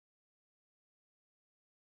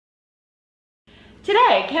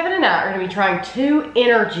Today, Kevin and I are going to be trying 2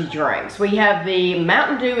 energy drinks. We have the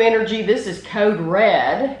Mountain Dew Energy. This is code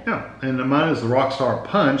red. Yeah, and mine is the Rockstar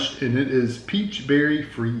Punch, and it is Peach Berry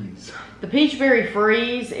Freeze. The Peach Berry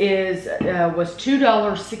Freeze was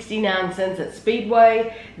 $2.69 at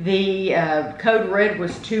Speedway. The code red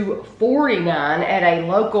was $2.49 at a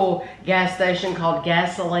local gas station called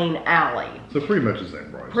Gasoline Alley. So pretty much the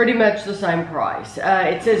same price. Pretty much the same price.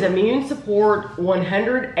 It says immune support,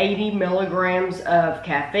 180 milligrams of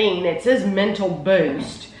caffeine. It says mental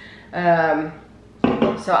boost. So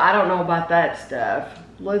I don't know about that stuff.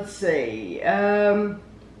 Let's see.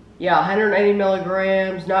 Yeah, 180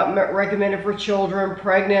 milligrams, not recommended for children,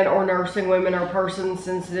 pregnant or nursing women, or persons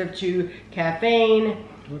sensitive to caffeine.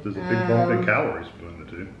 There's a big bump in calories between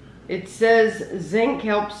the two. It says zinc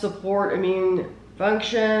helps support immune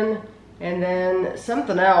function, and then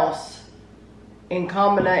something else in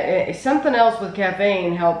combination. Something else with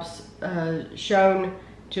caffeine helps shown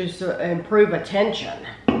to improve attention.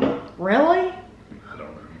 Really? I don't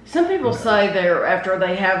know. Some people say after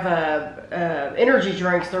they have energy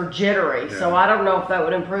drinks, they're jittery. Yeah. So I don't know if that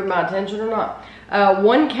would improve my attention or not.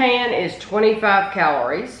 1 can is 25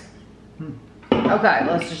 calories. Okay,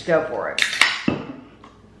 let's just go for it.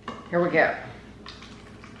 Here we go.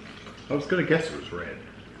 I was gonna guess it was red.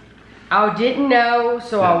 I didn't know,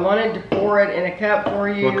 so I wanted to pour it in a cup for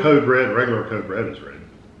you. Well, code red, regular code red is red.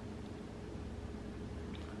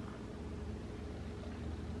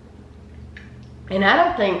 And I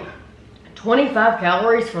don't think 25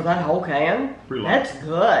 calories for that whole can. That's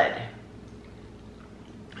good.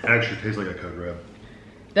 It actually tastes like a code red.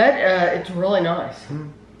 It's really nice.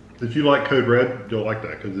 If you like code red, you'll like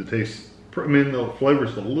that because it tastes. I mean, the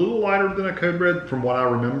flavor's a little lighter than a code red from what I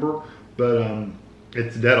remember, but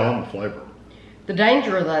it's dead on the flavor. The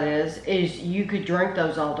danger of that is you could drink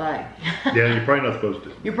those all day. Yeah, you're probably not supposed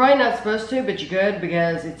to. You're probably not supposed to, but you could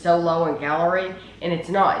because it's so low in calorie and it's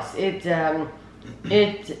nice. It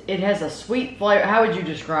has a sweet flavor. How would you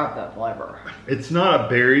describe that flavor? It's not a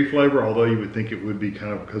berry flavor, although you would think it would be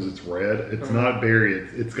kind of because it's red. It's not berry.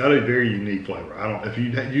 It's got a very unique flavor. If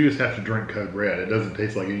you just have to drink code red, it doesn't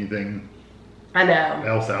taste like anything. I know.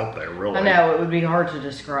 Else out there, really. I know, it would be hard to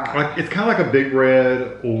describe. Like it's kind of like a Big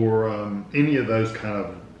Red or any of those kind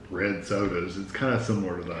of red sodas. It's kind of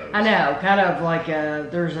similar to those. I know, kind of like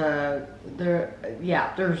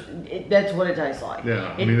that's what it tastes like.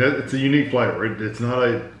 Yeah, I mean it's a unique flavor. It's not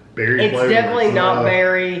a berry flavor. It's definitely not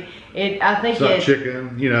berry. I think it's not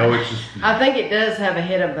chicken. You know, it's just. I think it does have a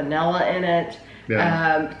hit of vanilla in it.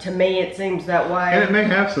 Yeah. To me, it seems that way. And it may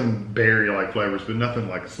have some berry-like flavors, but nothing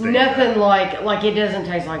like nothing like it doesn't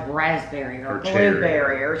taste like raspberry or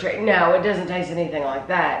blueberry or cherry. No, it doesn't taste anything like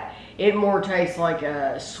that. It more tastes like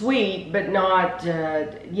sweet, but not.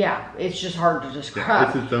 It's just hard to describe. Yeah,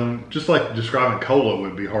 it's its own. Just like describing cola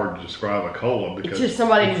would be hard to describe a cola because it's just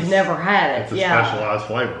somebody who's never had it. It's a specialized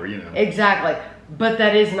flavor, you know. Exactly, but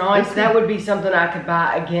that is nice. That would be something I could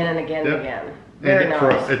buy again and again and again. Very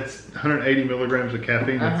nice. It's 180 milligrams of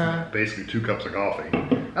caffeine. That's basically 2 cups of coffee.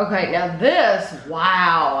 Okay, now this,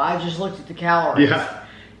 wow, I just looked at the calories. Yeah.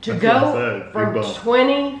 To go from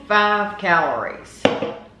 25 calories,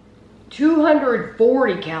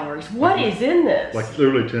 240 calories. What is in this? Like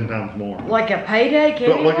literally 10 times more. Like a payday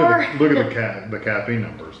candy bar? Look at the caffeine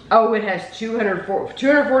numbers. Oh, it has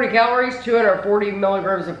 240 calories, 240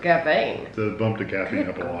 milligrams of caffeine. So it bumped the caffeine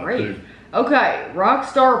up a lot too. Okay,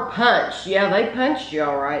 Rockstar Punch. Yeah, they punched you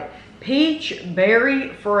all right. Peach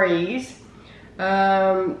Berry Freeze.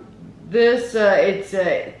 They're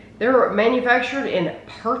manufactured in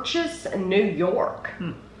Purchase, New York.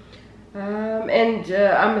 And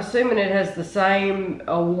I'm assuming it has the same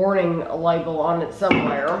warning label on it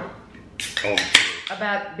somewhere.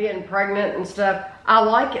 About being pregnant and stuff. I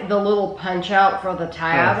like the little punch out for the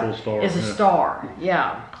tab. It's a star.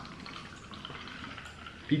 Yeah.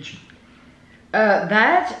 Peachy.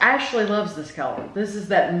 That actually loves this color. This is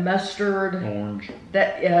that mustard. Orange.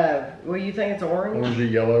 That, well, you think it's orange? Orangey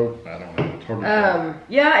yellow? I don't know. It's hard to tell.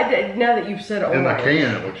 Yeah, now that you've said orange. In the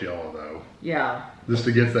can, it looks yellow, though. Yeah. Just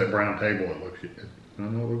against that brown table, it looks, I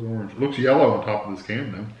don't know, it looks orange. It looks yellow on top of this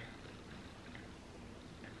can,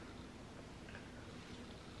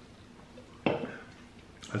 though.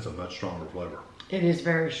 That's a much stronger flavor. It is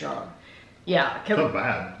very strong. Yeah. It's not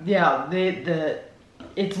bad. Yeah,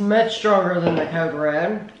 it's much stronger than the Code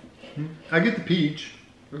Red. I get the peach.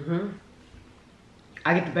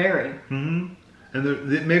 I get the berry. And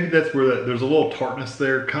maybe that's where there's a little tartness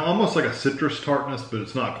there, kind of almost like a citrus tartness, but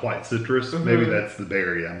it's not quite citrus. Maybe that's the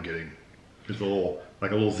berry I'm getting. Just a little,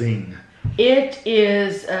 like a little zing. It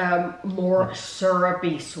is more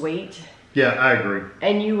syrupy sweet. Yeah, I agree.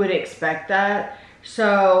 And you would expect that.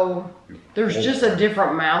 So there's just a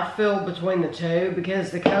different mouthfeel between the two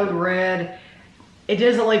because the Code Red, it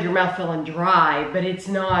doesn't leave your mouth feeling dry, but it's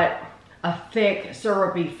not a thick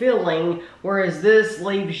syrupy feeling, whereas this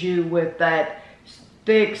leaves you with that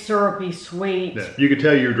thick syrupy sweet. Yeah, you can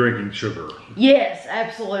tell you're drinking sugar. Yes,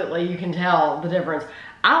 absolutely. You can tell the difference.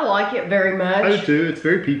 I like it very much. I do too. It's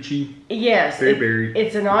very peachy. Yes. Very berry.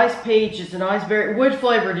 It's a nice peach. It's a nice berry. What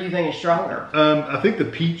flavor do you think is stronger? I think the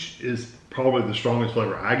peach is probably the strongest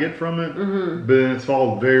flavor I get from it, but then it's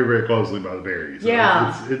followed very, very closely by the berries. So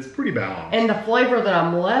yeah. It's pretty balanced. And the flavor that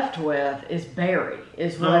I'm left with is berry.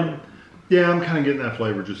 Yeah, I'm kind of getting that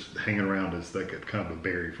flavor just hanging around as like a kind of a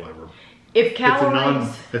berry flavor. If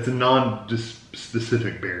calories... It's a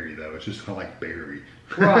non-specific berry, though. It's just kind of like berry.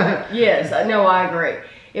 Right. Yes. No, I agree.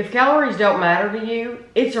 If calories don't matter to you,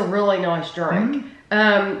 it's a really nice drink.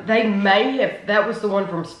 They may have... That was the one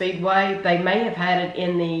from Speedway. They may have had it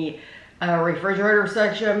in the refrigerator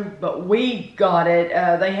section, but we got it.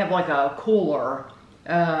 They have like a cooler.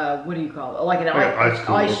 What do you call it? Like an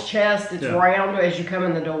ice chest. It's round as you come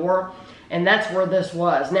in the door. And that's where this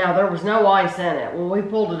was. Now, there was no ice in it. When we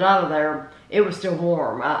pulled it out of there, it was still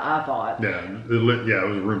warm, I thought. Yeah, it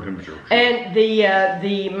was room temperature. And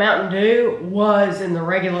the Mountain Dew was in the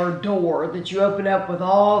regular door that you open up with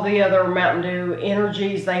all the other Mountain Dew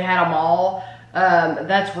energies. They had them all.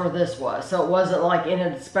 That's where this was. So it wasn't like in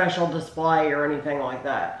a special display or anything like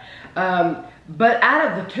that. But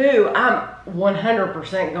out of the two, I'm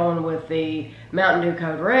 100% going with the Mountain Dew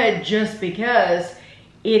Code Red just because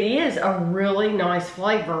it is a really nice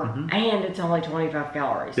flavor and it's only 25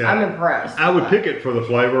 calories. Yeah. I'm impressed. I would pick it for the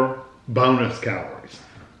flavor, bonus calories.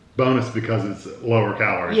 Bonus because it's lower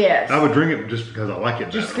calories. Yes. I would drink it just because I like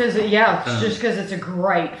it just because, just because it's a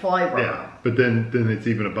great flavor. Yeah. But then it's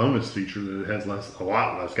even a bonus feature that it has a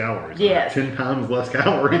lot less calories. Yes. 10 times less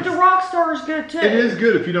calories. But the Rockstar is good too. It is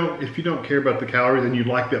good if you don't care about the calories and you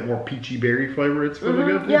like that more peachy berry flavor. It's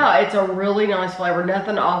really good too. Yeah, it's a really nice flavor.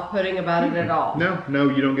 Nothing off-putting about it at all. No,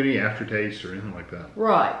 you don't get any aftertaste or anything like that.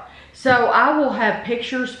 Right. So I will have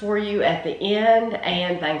pictures for you at the end,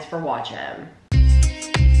 and thanks for watching.